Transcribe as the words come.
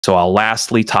So I'll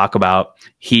lastly talk about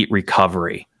heat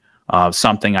recovery,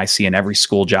 something I see in every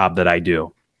school job that I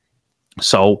do.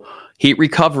 So heat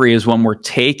recovery is when we're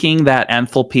taking that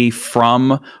enthalpy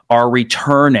from our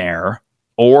return air,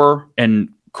 or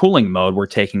in cooling mode, we're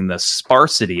taking the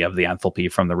sparsity of the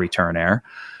enthalpy from the return air,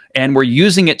 and we're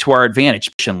using it to our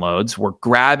advantage. Loads, we're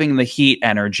grabbing the heat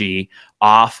energy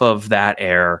off of that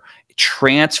air,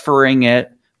 transferring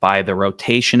it by the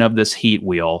rotation of this heat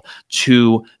wheel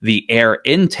to the air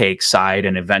intake side,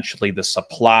 and eventually the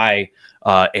supply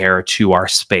air to our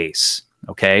space.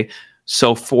 Okay,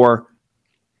 so for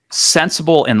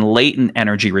sensible and latent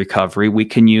energy recovery, we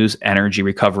can use energy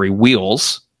recovery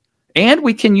wheels, and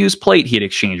we can use plate heat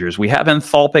exchangers. We have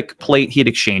enthalpic plate heat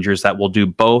exchangers that will do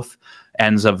both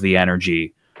ends of the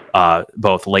energy,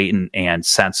 both latent and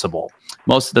sensible.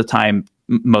 Most of the time,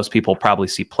 most people probably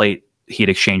see plate heat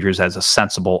exchangers as a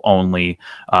sensible only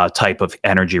type of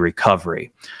energy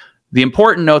recovery. The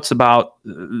important notes about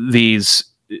these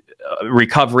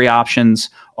recovery options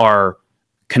are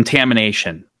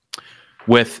contamination.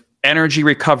 With energy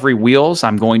recovery wheels,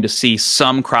 I'm going to see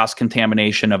some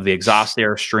cross-contamination of the exhaust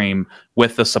airstream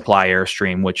with the supply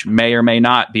airstream, which may or may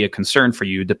not be a concern for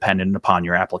you dependent upon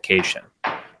your application.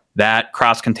 That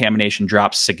cross-contamination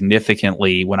drops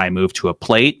significantly when I move to a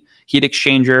plate heat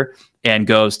exchanger and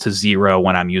goes to zero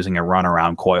when I'm using a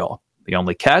runaround coil. The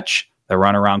only catch, the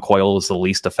runaround coil is the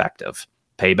least effective.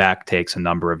 Payback takes a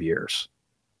number of years.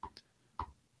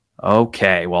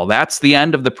 Okay, well, that's the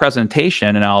end of the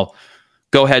presentation, and I'll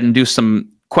go ahead and do some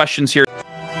questions here.